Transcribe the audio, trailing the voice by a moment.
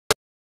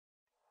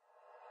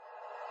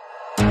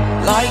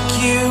like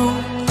you,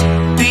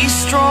 be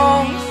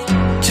strong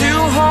to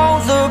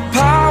hold the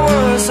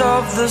powers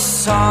of the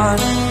sun.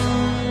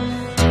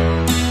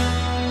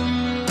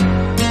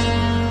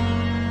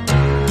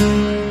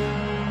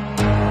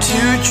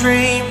 To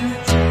dream,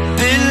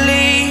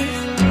 believe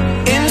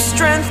in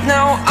strength.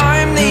 Now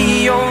I'm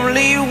the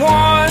only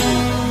one,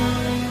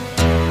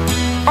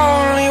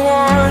 only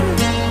one.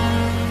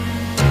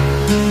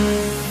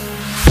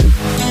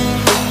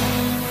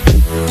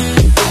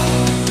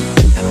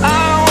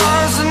 I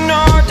was an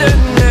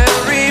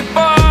ordinary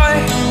boy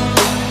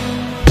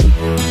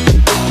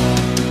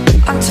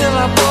until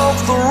I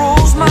broke the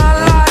rules. My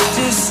life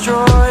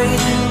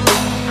destroyed,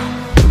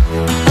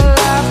 a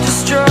life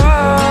destroyed.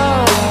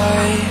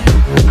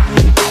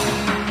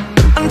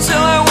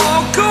 Until I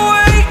woke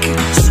awake,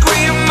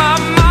 scream my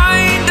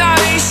mind, I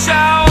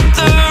shout,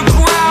 the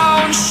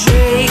ground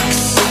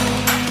shakes.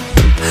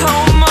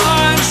 How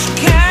much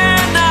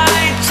can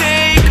I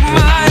take?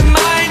 My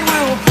mind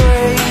will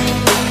break.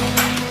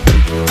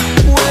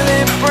 Will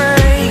it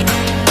break?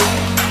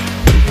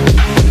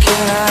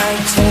 Can I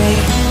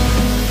take?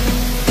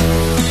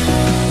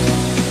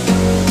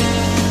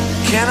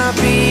 Can I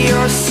be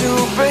your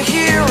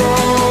superhero?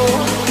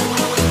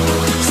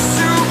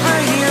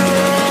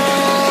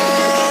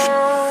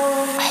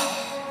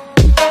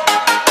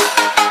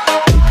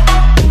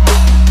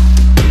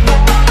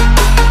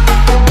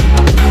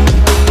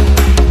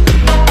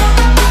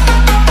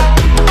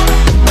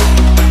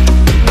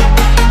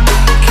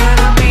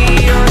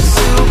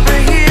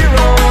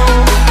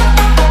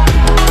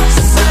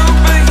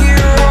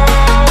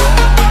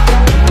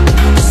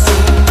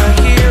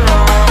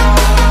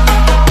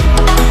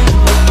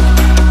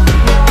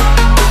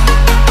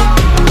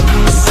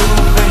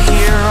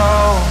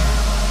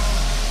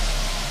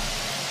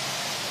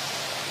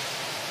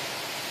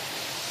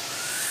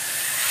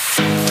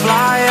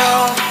 Fly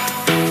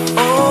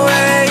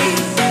away.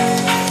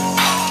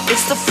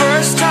 It's the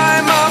first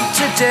time of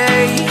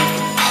today.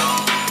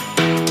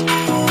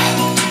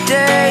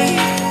 Today.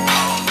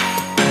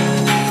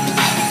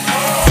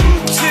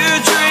 To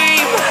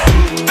dream,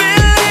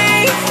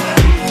 believe.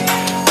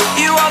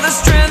 You are the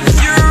strength,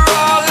 you're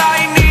all I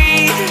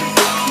need.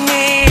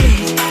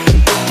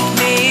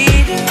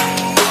 Need.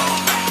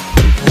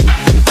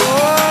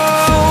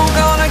 Oh,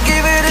 gonna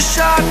give it a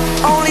shot.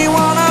 Only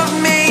one of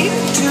me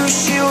to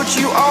shield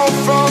you all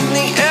from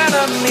the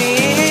enemy.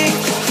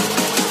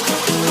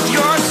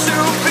 You're a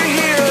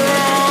superhero.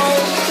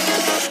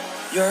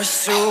 You're a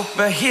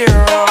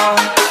superhero.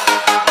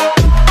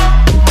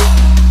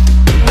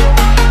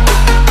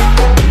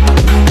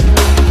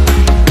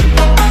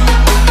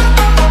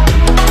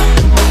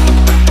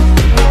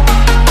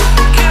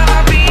 Can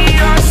I be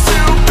your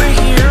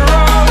superhero?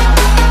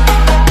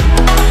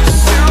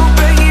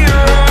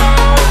 Superhero.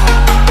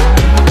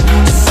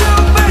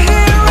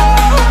 Superhero.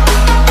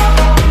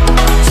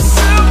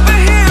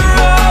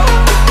 Superhero.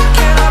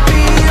 Can I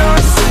be your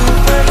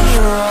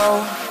superhero?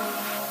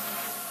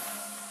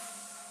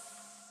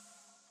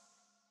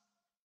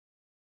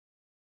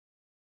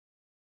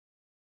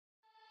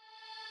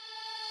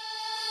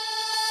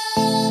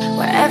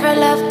 Wherever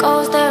love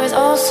goes, there is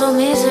also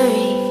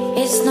misery.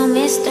 It's no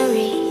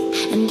mystery.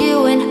 And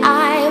you and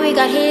I, we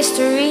got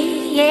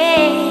history,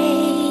 yeah.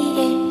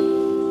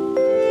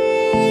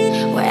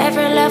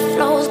 Wherever love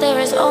flows, there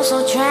is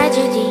also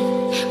tragedy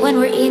when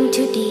we're in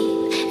too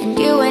deep. And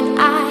you and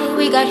I,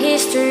 we got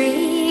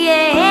history,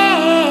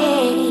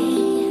 yeah.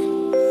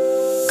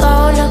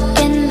 Go look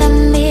in the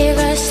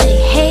mirror, say,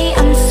 hey,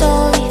 I'm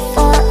sorry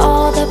for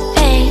all the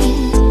pain.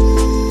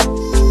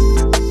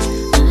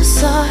 I'm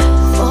sorry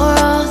for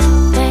all the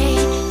pain.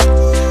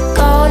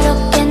 Go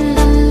look in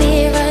the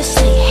mirror,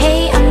 say,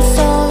 hey, I'm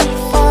sorry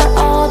for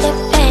all the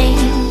pain.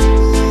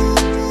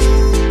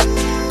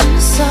 I'm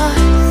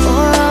sorry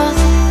for all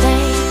the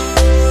pain.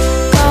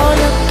 Go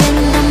look in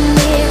the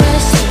mirror,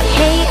 say,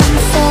 hey, I'm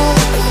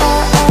sorry for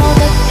all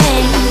the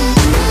pain.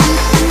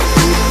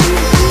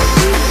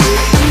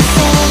 I'm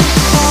sorry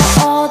for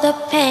all the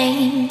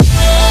pain.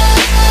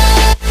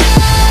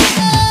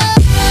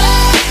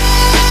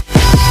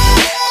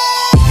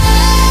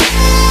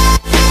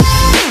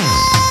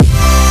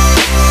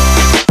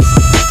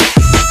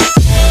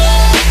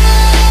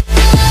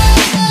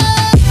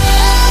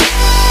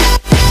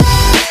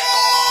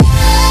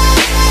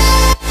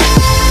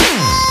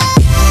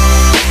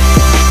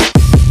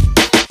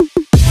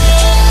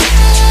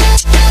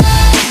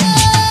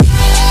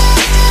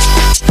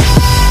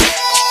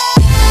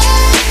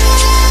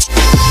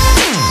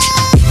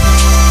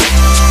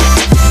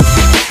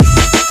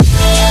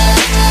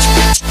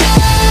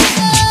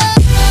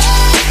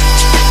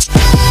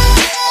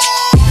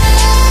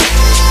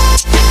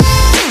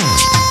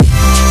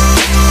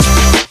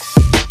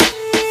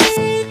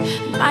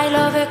 My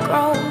love, it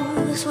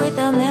grows with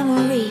the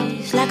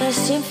memories like a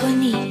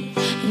symphony.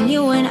 And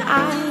you and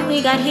I,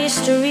 we got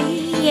history,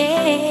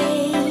 yeah.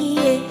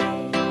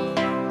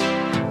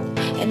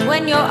 And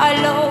when you're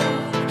alone,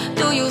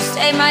 do you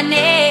say my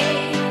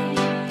name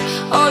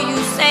or you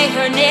say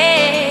her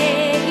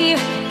name?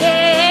 Yeah.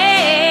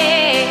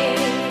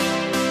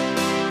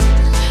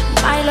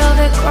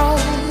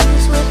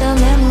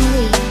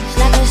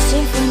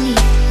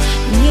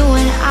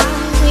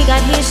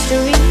 got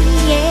history,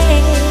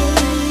 yeah.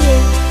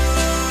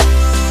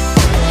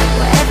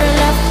 Wherever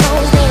love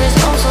flows, there is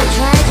also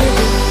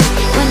tragedy.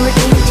 When we're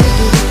in too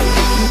deep,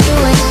 and you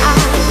and I,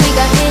 we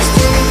got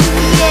history,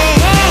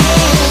 yeah.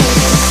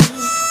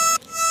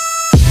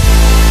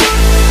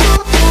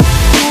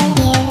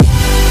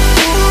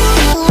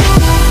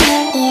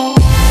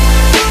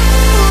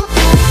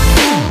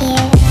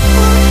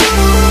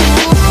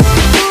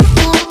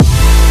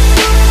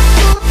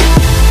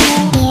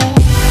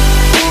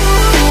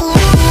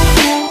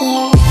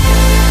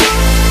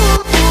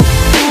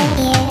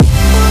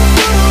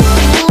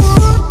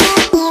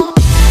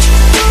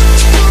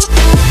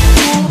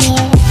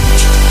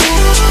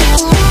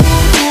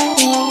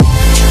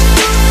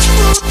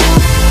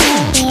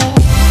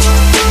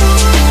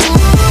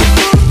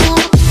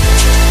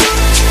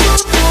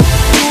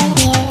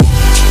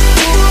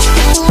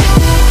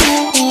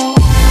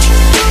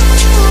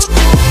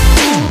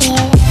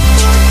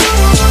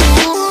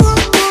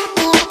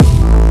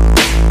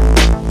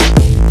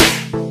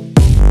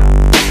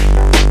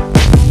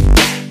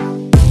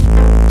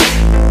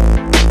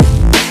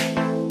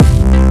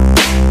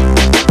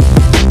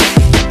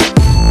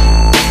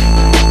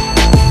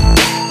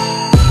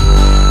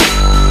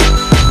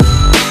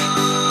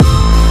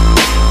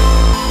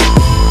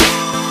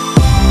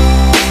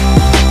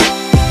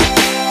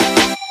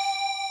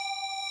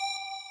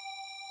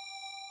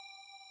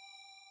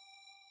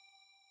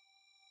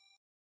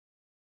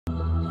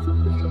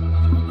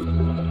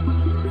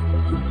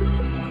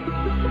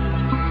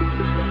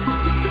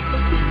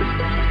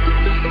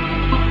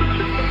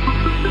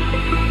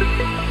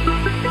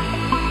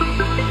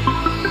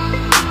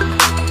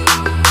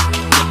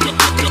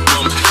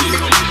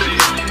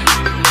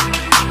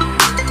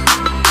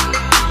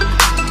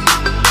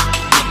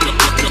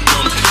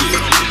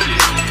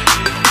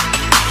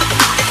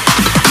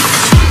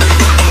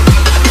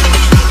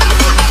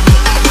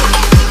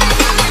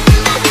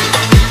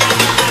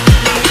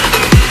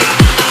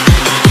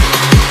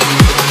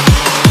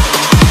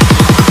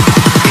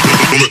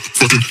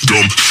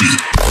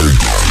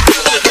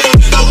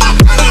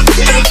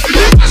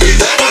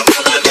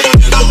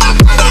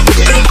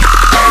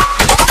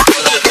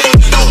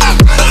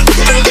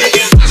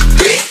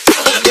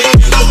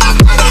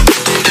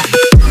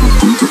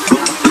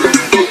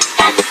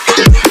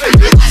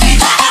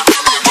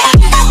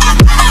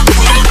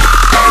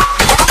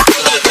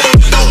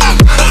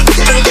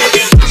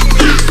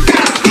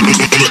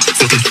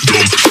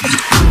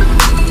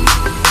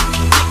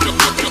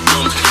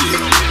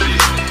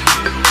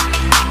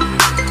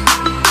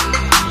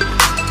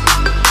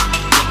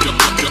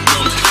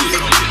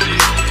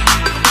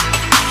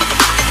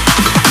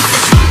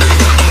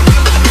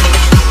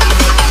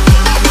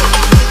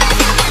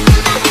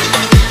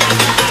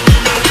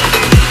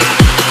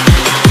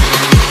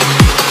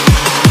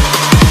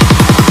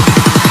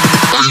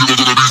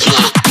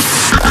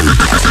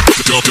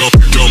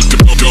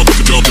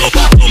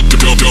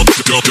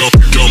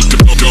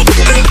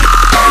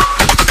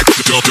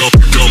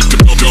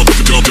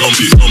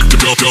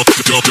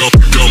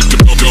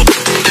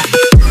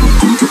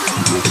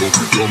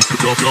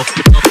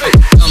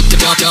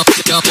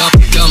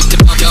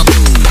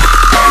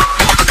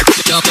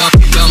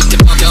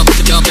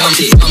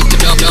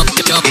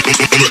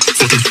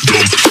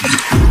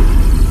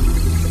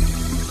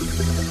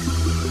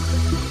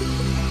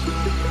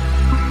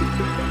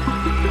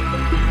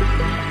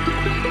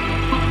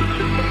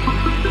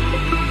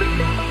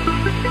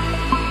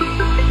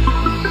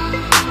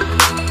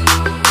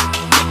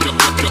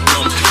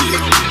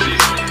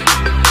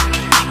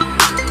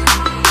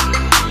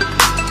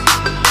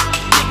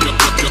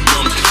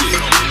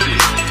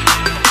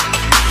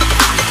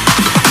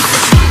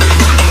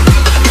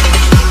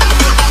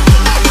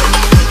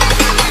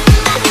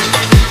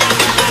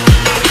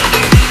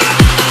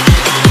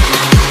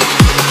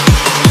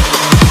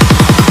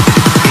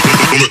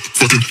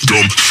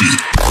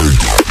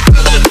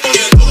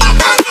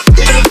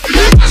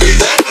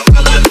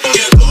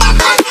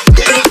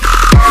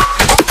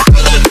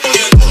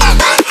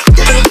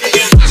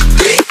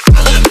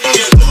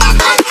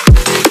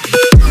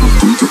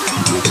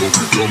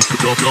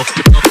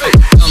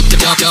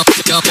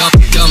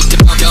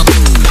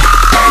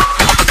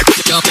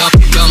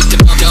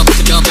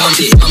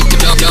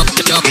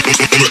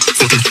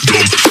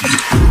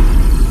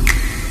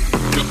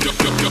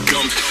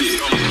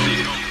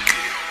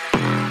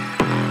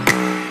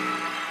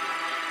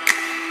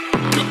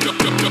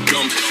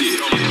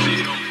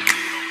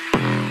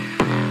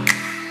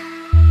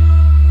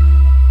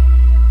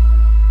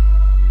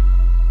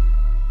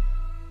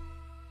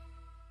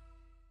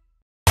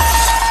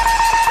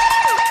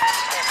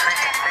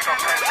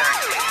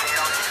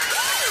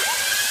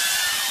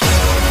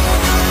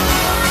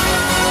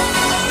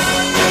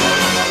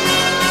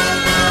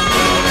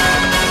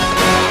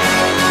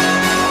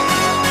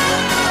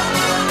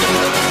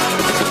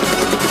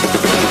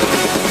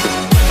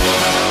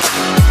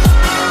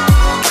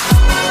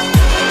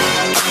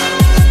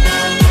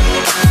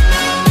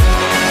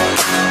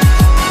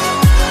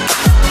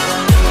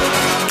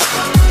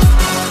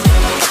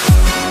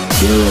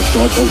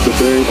 Start of the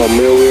day, $1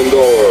 million.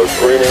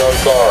 Screaming on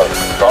cars.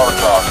 Car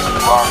tops.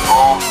 Black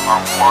hole,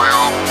 I'm fire.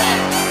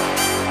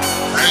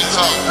 Hands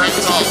up,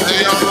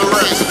 stay on the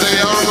race,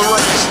 stay on the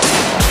race.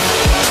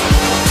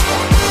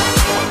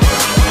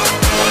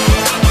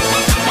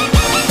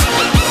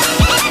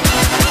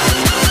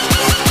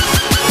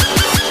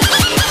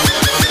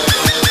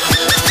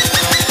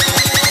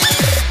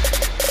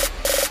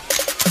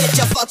 Get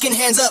your fucking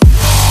hands up.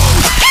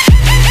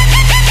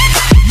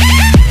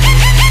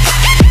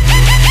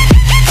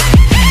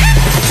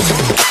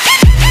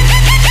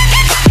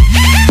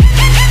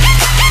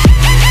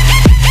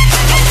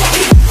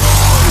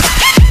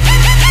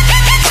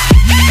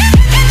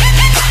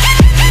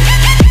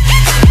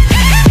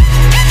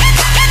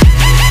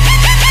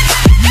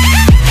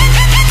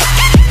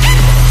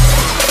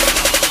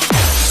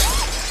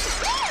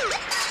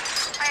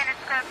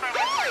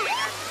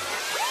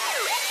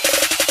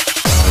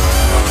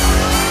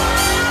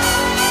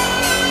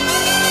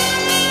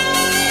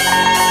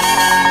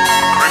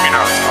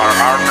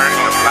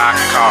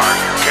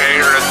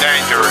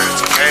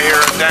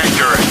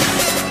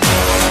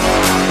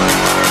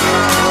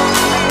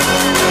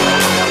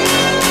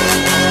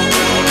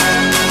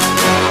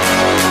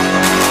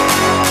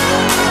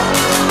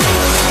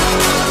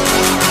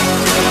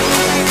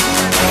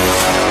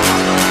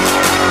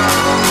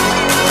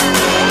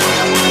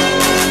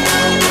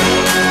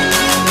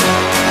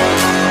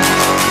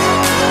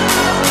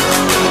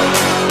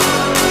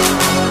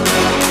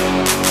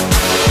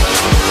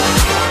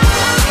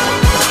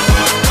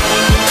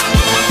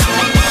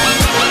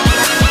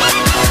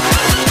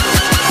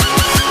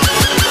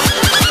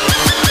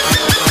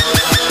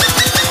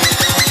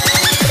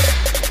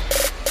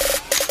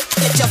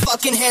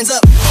 Fucking hands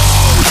up.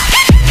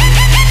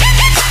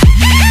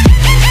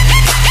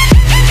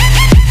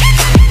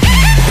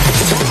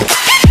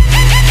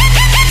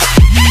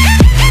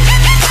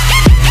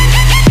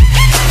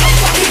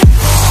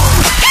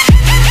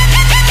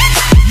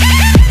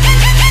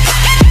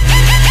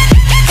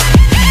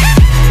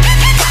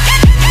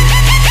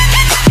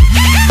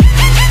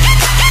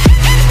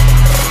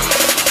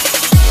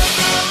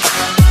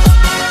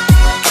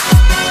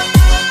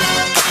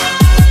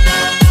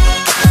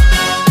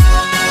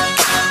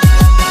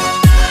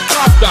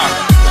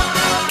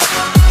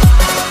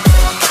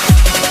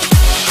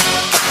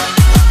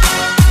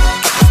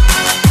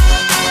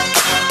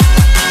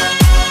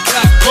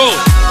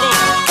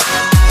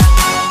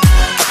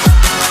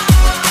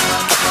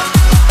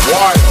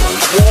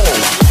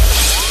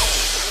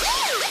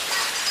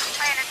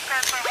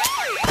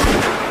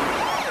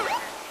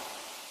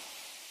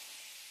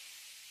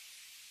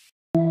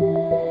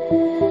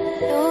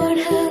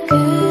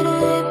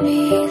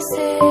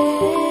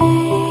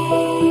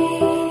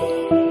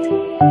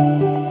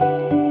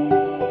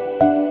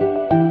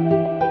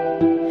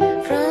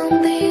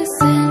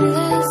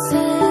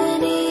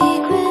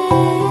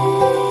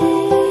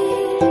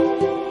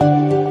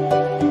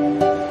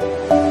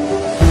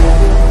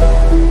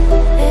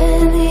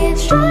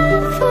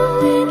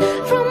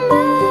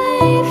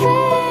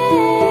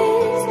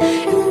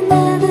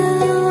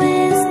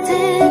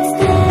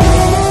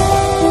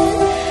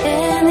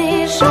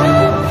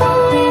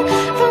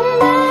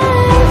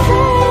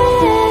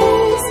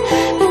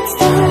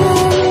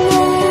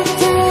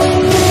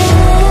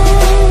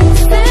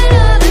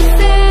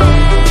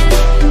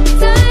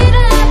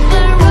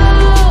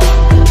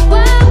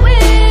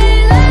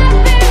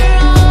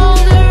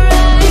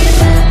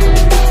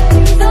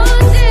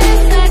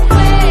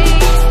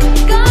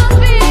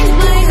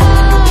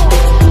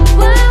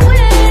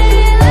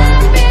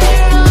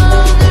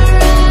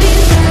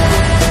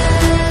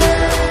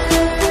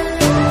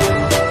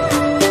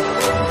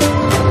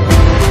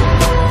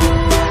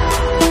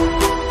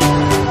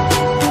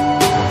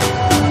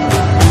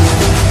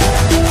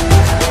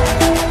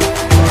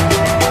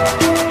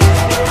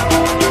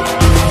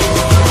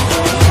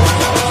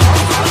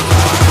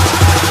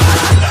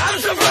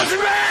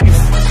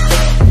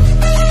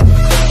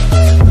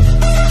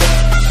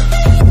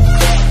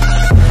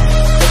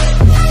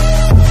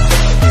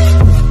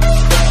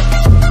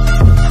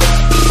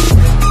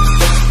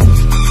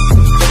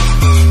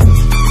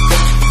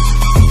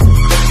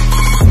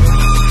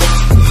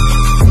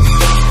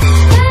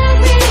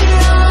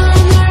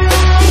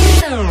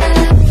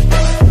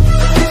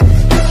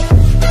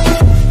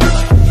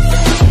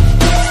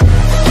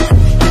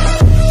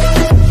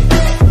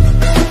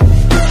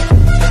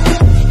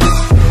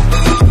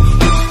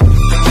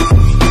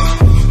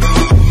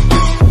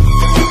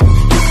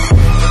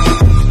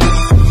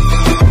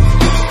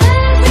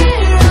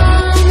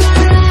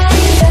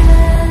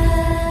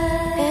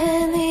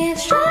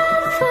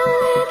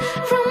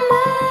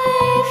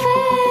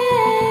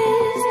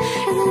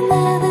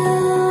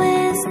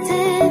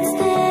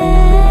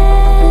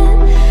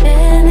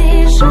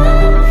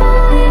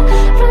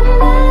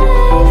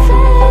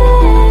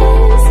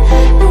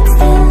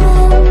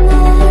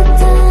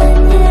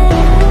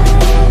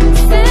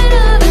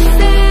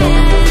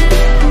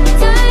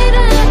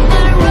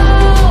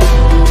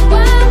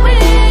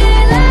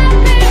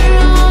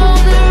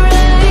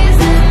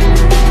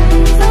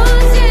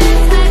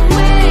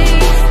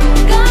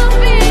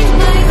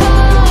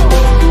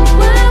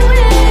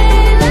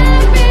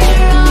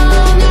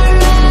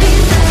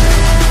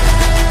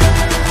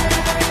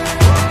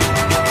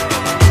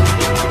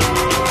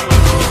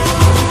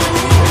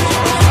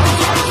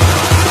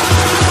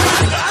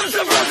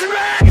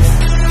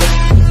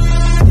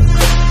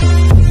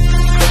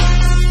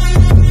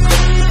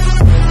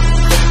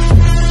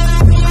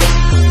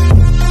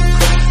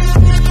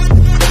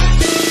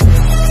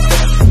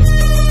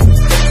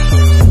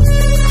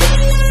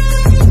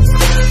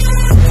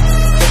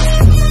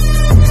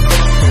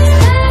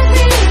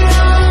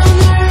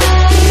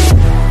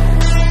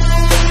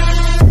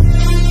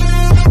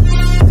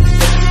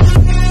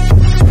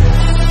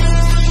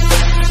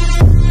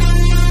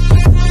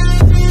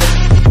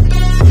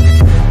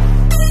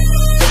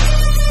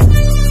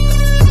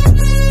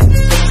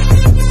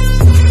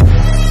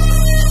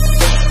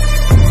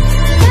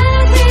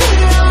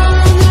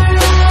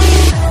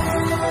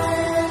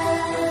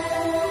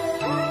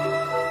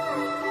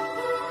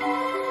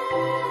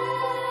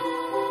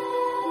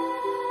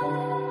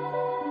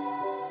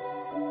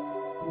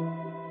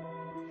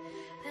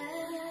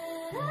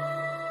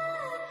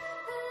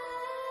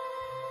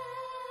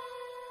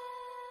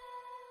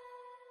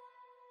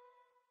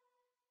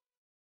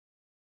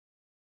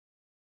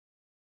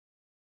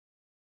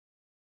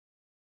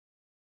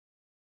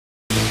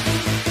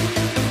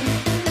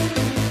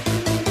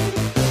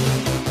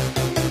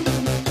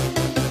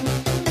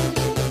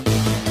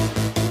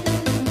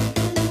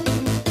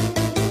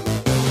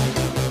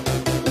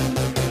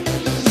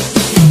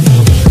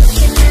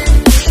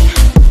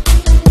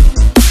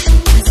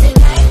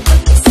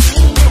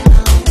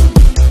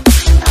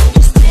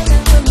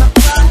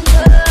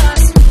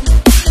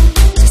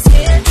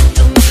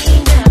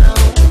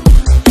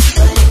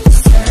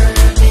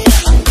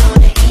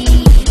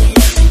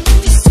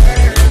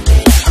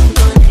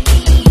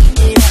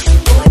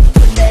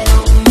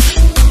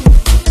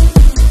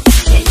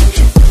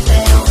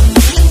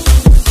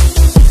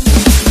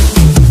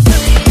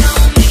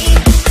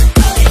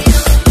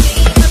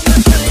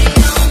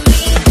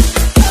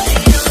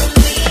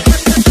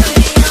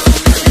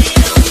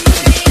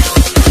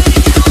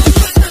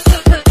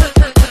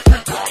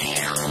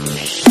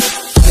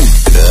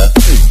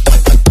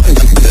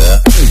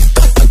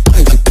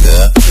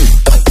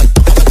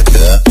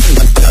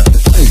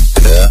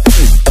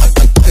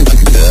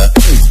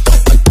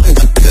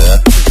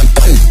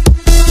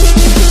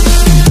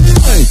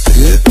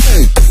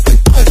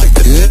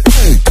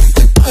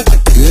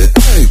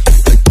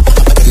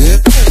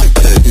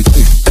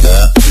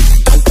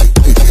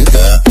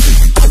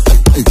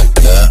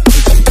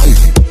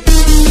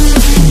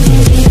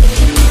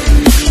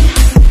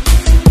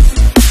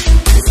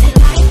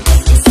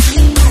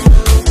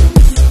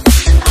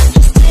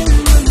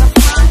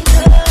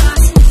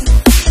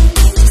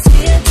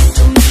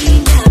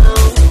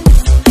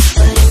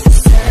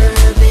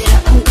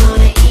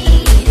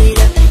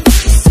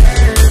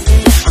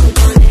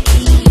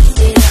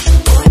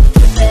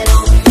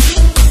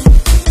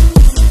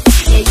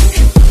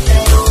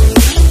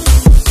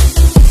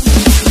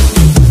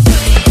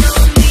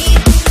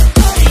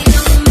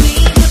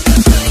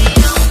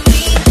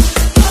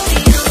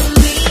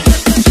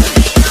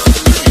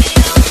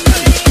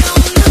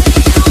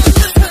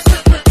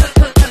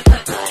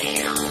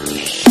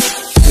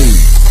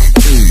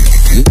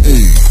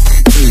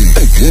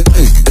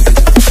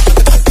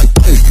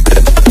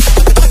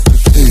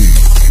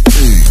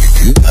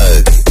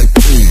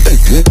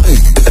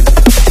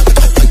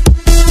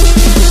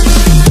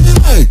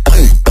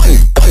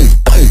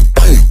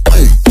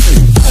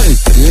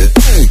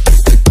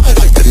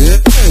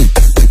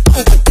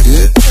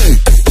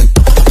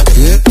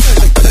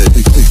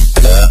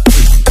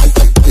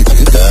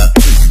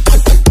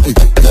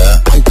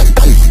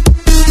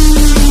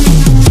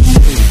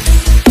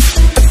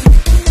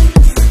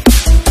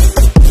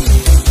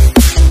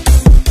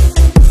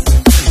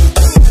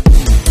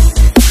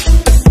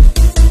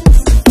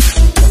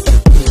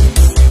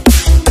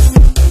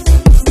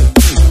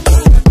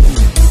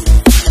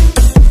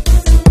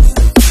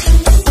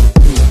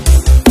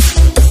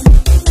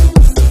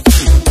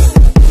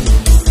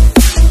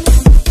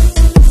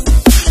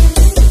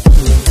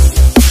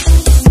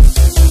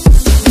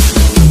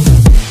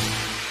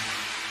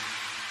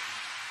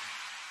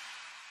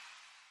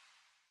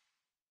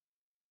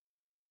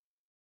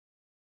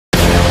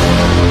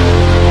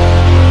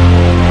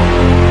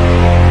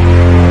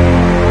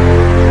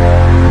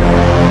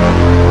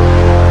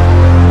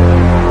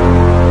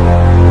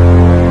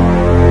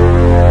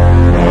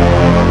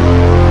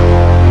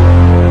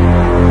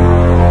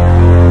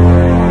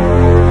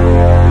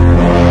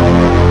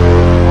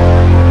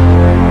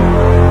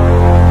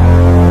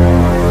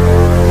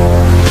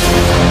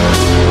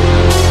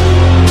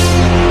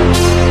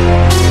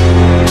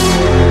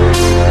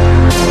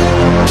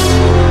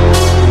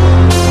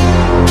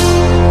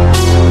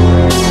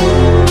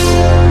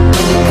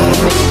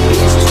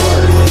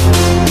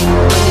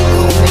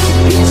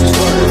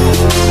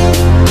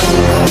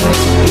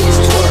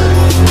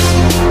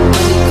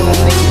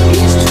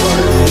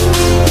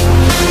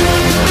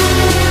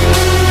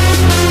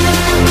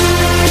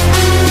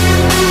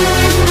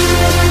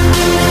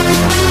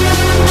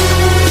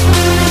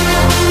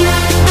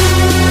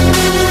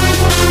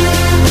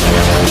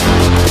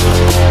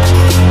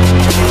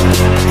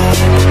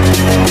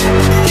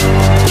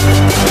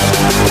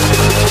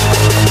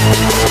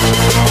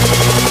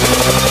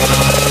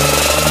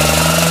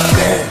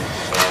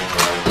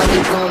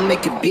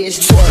 make a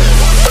bitch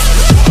twerk.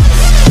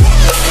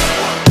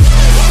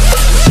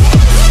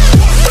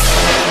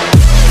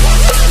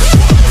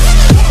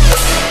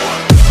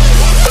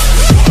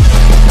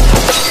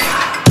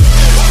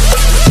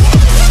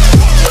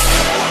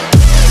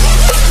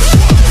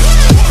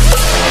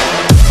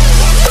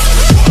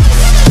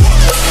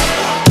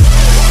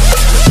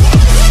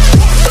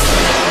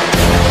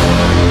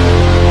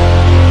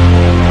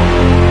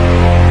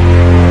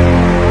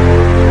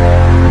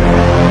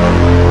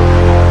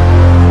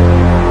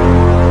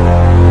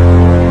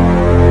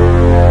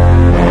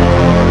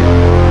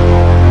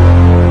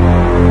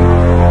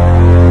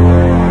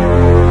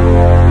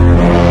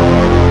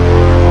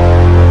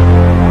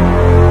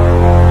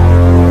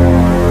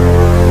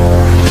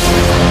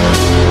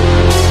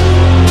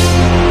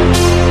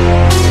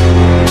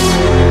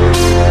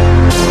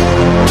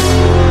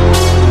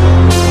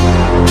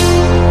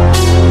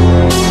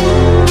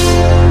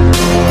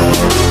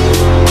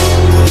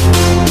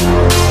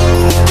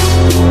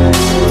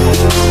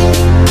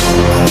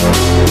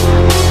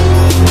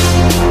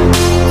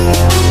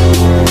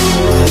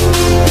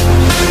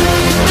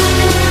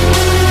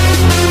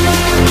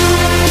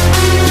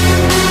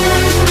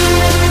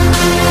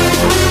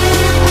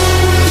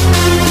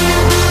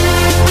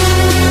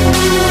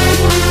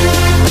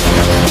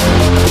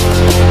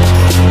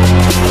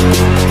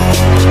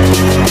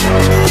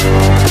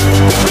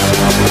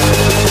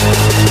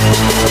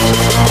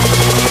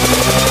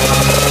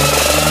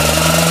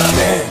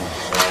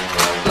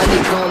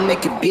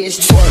 Make a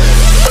bitch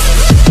twerk.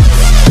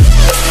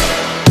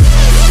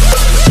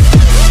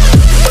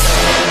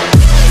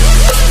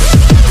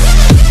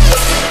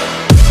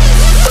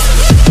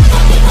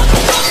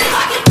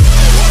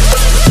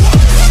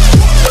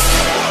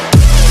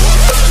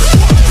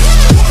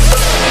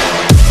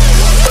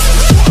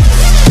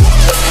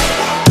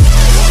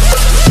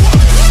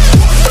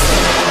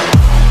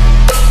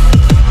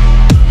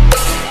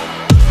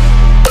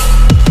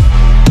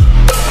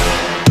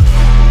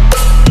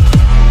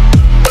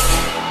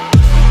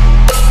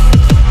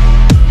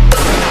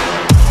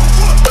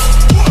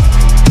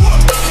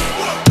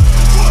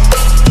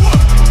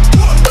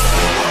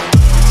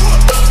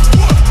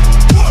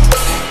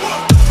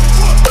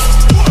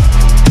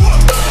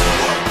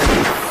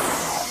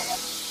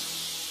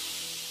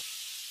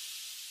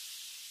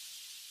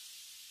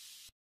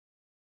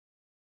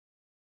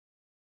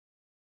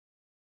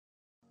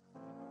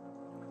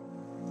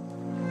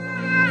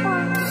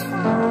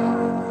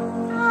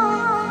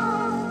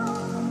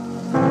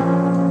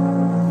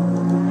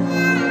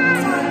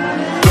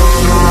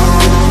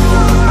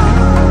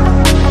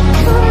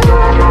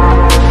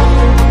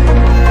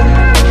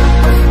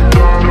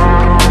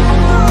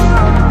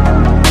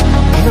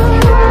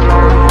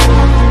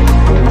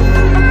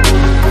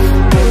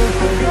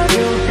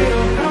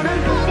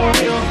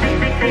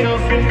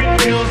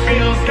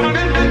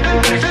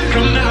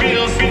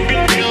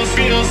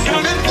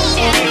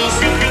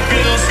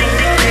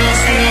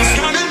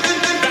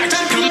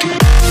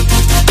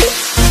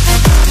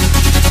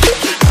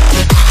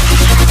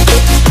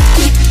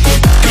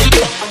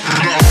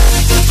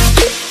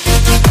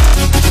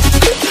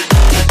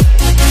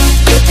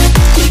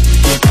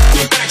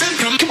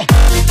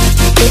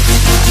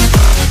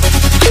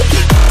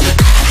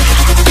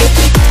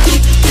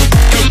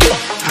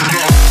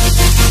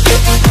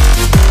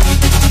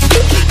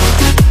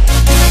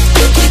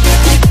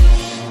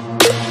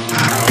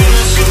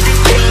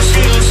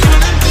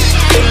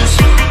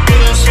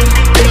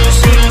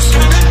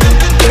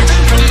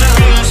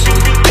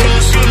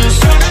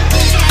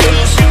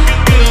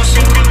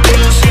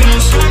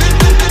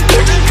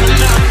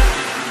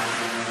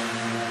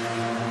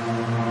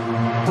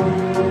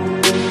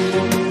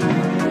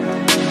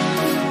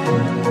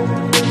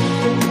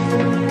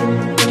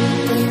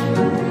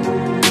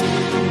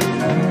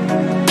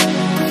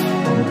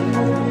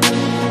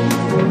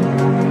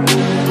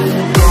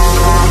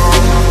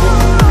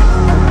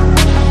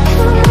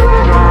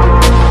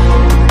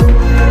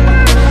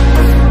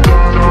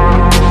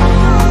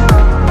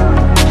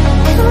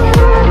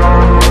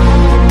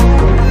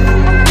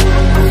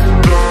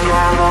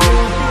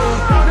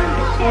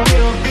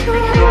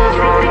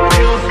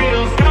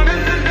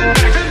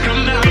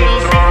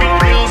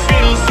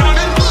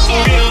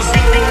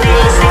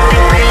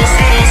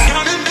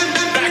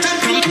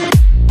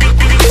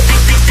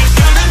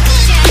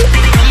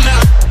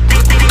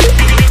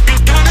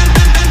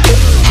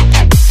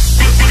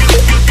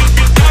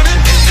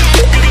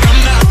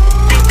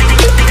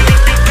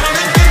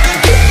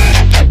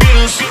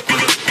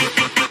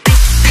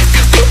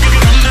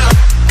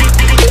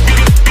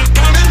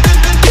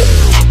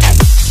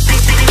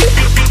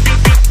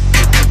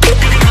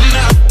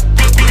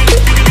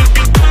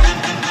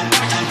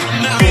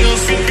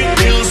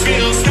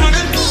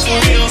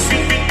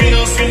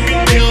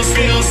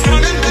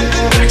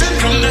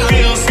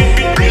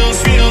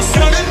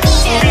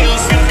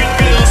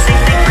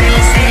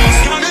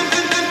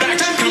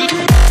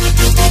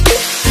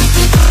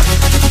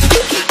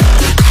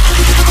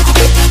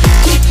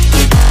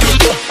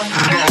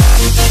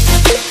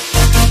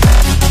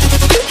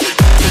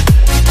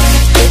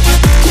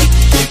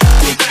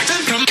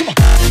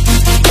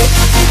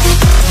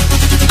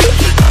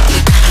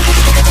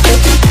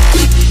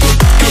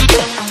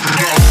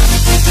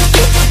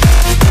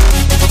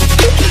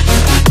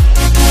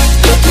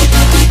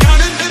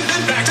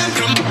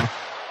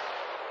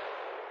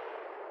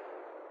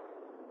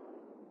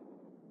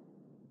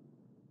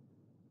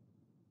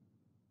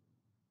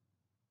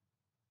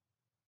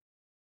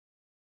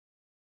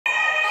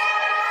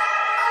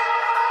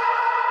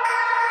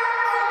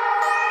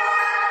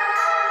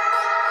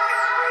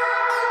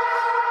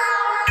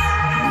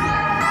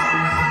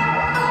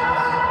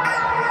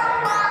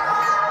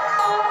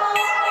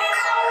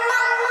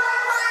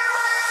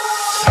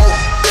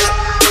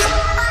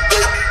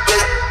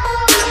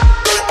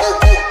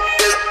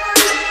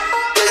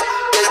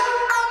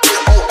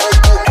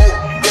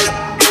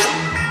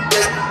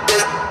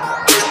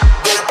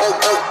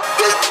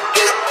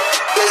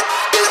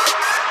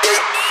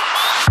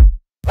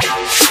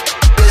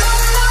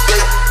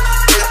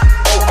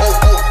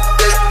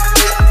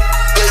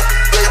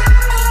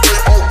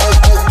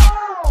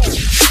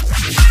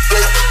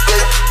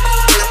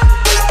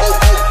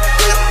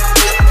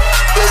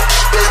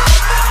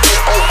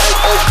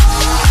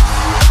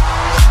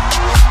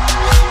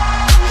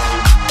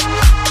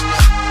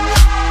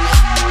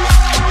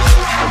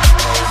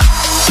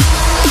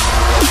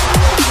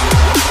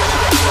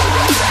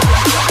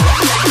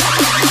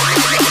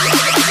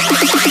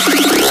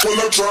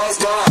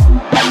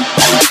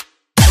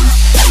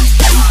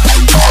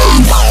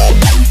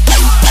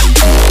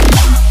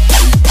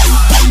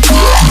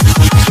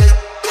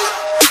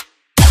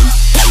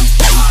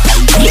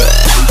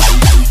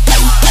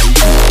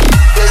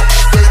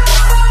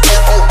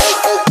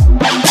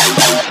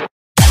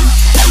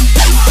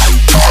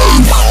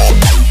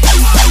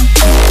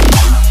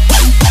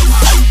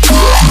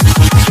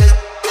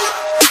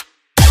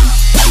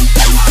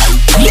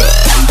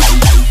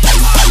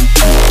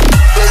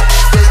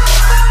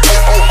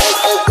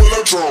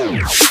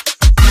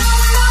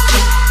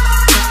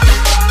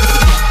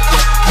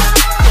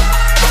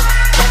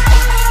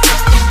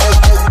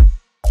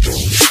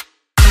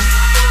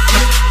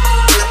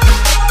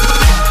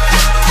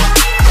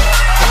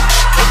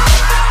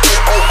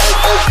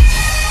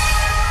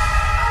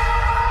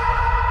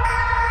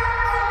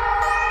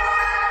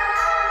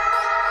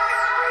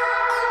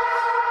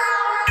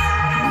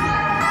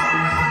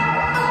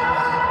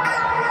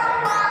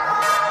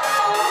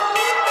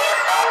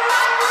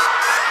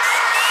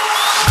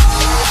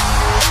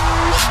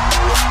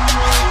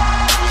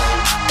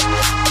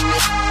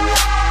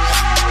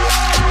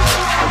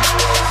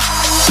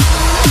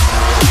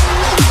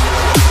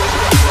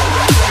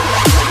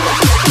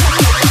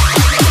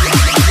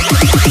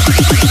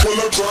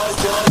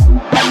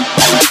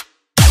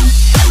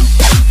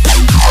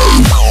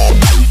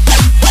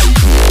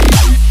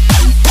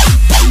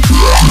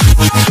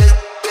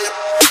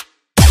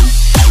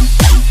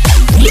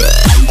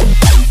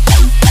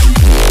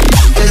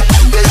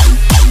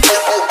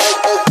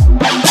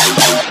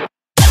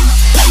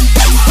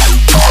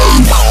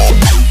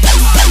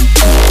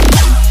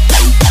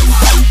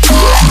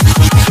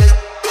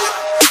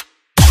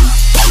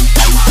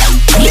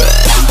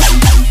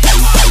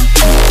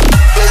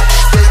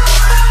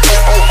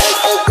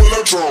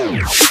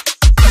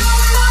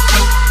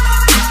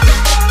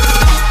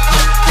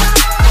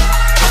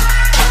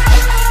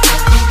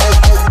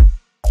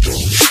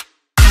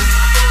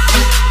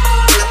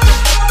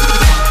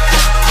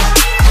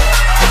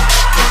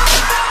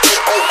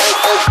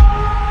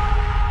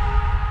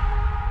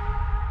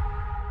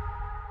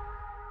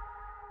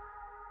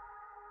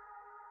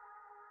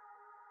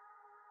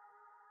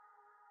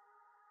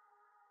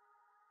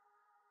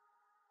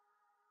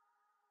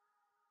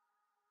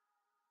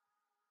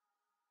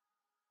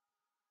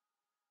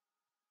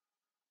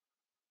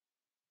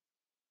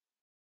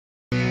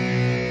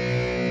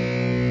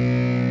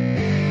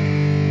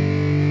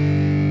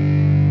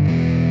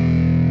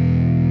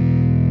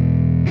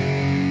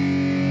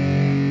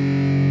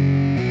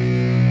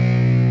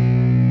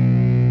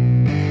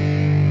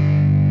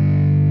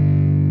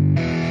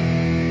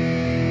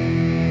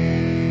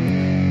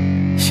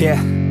 Yeah,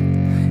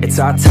 it's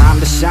our time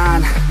to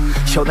shine.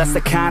 Yo, that's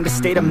the kind of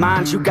state of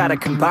mind you gotta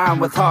combine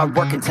with hard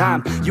work and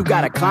time. You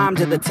gotta climb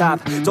to the top.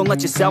 Don't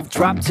let yourself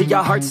drop till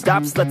your heart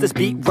stops. Let this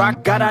beat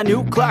rock. Got a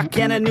new clock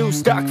and a new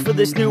stock for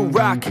this new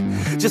rock.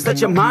 Just let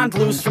your mind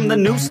loose from the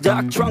new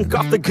stock. Drunk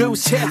off the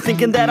goose,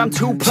 thinking that I'm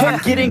too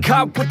pop. Getting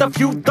caught with a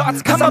few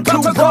thoughts cause I'm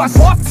too lost.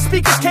 Off the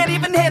speakers can't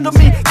even handle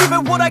me.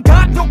 Giving what I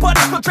got,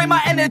 nobody's gonna drain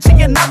my energy.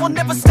 And I will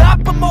never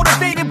stop, I'm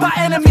motivated by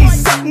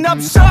enemies. Setting up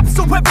shop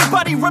so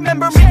everybody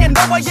remember me. And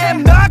no, I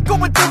am not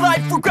going through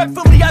life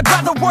regretfully. I'd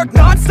rather work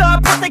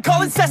non-stop, what they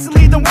call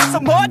incessantly, than work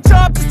some odd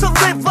job just to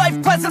live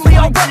life pleasantly.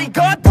 Already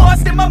got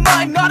lost in my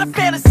mind, not a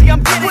fantasy,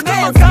 I'm getting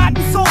it.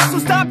 Forgotten soul, so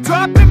stop,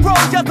 drop, and roll.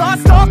 You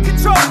lost all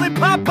control and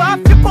pop off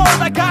your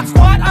ball. I got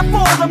squat, I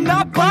fall, I'm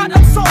not bought,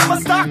 I'm sold. My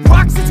stock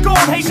rocks, it's gold.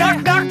 Hey,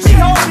 knock, knock, she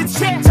home. It's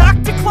shit, talk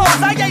to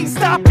close. I ain't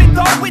stopping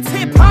though, it's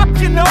hip-hop,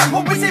 you know.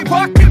 Or is it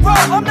rock and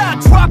roll? I'm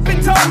not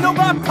dropping down, no,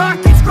 my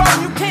pocket's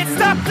grown. You can't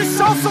stop the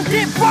show, so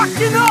get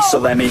rockin' on. So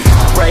let me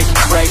break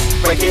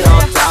it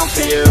all down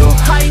for you.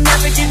 I ain't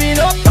never giving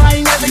up, I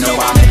ain't never giving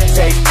up.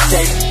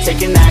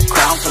 Taking that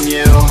crown from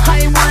you. I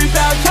ain't worried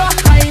about you,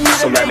 I ain't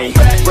never. So let me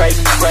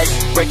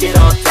break it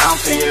all down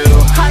for you.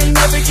 I ain't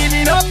never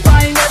giving up,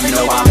 I ain't never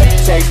giving up.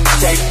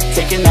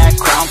 Taking that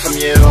crown from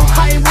you.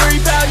 I ain't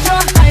worried about you,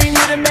 I ain't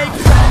here to make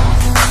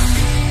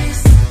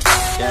friends.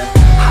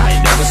 I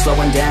ain't never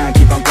slowing down,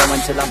 keep on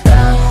going till I'm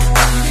down.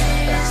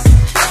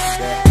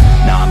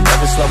 No, I'm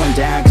never slowing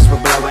down, cause we're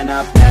blowing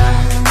up now.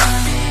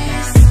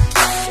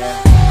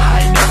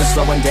 I ain't never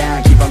slowing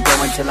down, keep on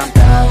going till I'm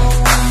down.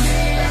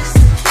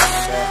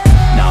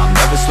 No, I'm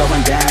never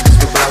slowing down, cause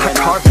we're blowing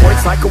up. Hard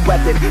words like a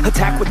weapon,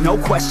 attack with no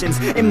questions.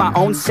 In my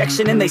own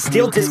section and they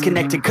still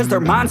disconnected, cause their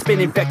mind's been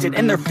infected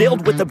and they're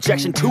filled with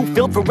objection. Too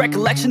filled for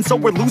recollection, so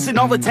we're losing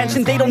all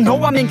attention. They don't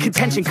know I'm in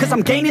contention, cause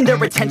I'm gaining their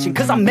attention.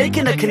 Cause I'm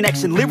making a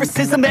connection,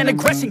 lyricism and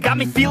aggression got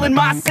me feeling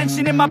my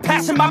ascension. In my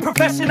passion, my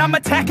profession, I'm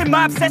attacking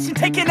my obsession.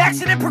 Taking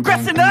action and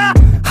progressing, I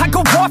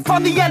go off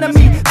on the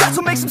enemy, that's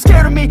what makes them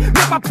scared of me.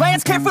 Make my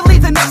plans carefully,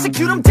 then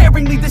execute them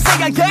daringly. They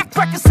say I act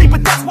recklessly,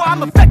 but that's why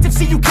I'm effective.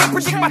 See, you can't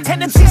predict my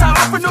tendencies, I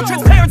offer no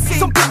transparency.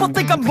 Some people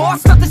think I'm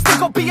lost, others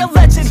think I'll be a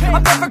legend.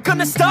 I'm never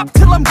gonna stop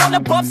till I'm one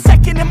above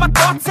second. And my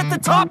thoughts at the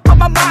top, but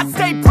my mind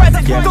stay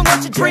present. Don't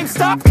let your dreams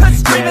stop,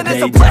 cause dreaming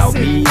is a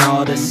blessing. They tell me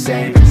all the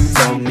same,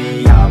 told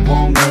me I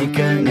won't make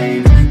a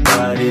name.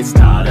 But it's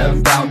not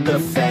about the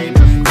fame,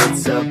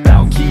 it's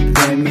about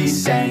keeping me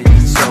sane.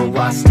 So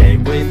I stay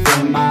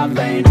within my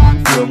lane,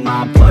 feel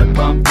my blood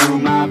pump through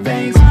my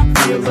veins.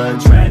 Feel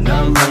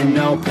adrenaline,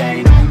 no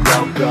pain,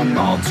 welcome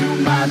all to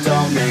my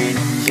domain.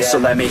 So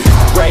let me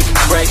break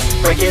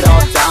it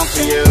all down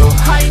for you.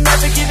 I ain't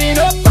never giving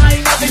up, I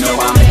ain't never giving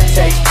up. I'm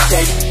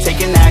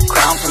taking that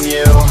crown from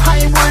you. I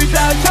ain't worried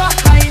about you,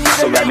 I ain't never.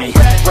 So let me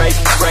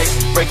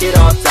break it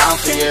all down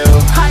for you.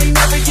 I ain't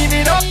never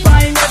giving up,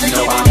 I ain't never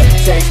giving up. I'm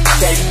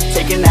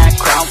taking that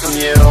crown from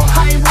you.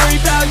 I ain't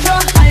worried about you,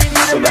 I ain't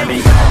never. So let me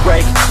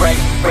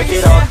break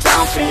it all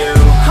down for you.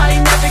 I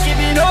ain't never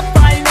giving up,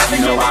 I ain't never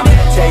giving up. I'm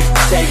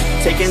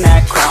taking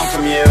that crown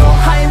from you.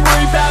 I ain't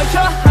worried about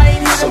you, I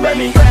ain't never. So let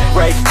me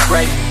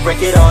break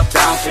it all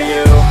down for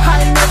you.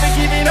 I ain't never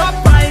giving up,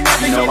 I ain't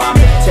never giving up. I'm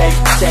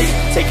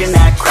taking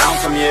that crown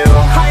from you.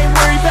 I ain't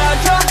worried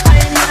about you, I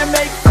ain't here to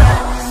make friends.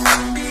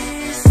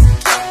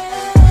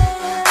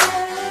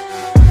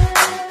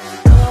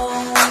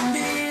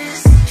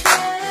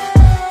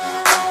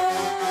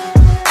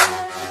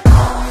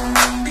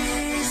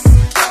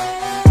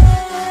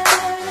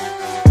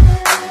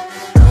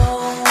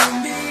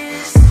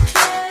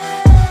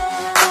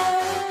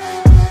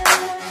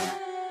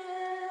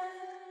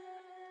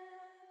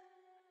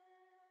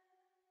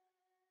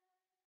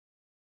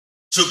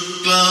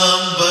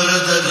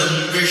 शुक्लांबरधरं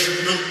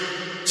Vishnu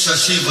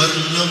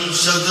शशिवर्णं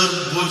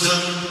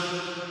चतुर्भुजं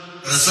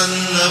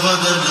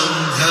प्रसन्नवदनं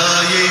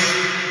ध्यायेत्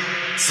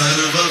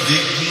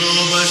सर्वविघ्नोपशान्तये.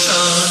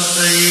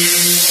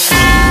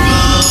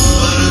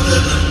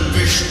 शुक्लांबरधरं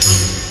विष्णु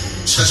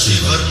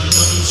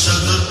शशिवर्णं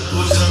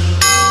चतुर्भुजं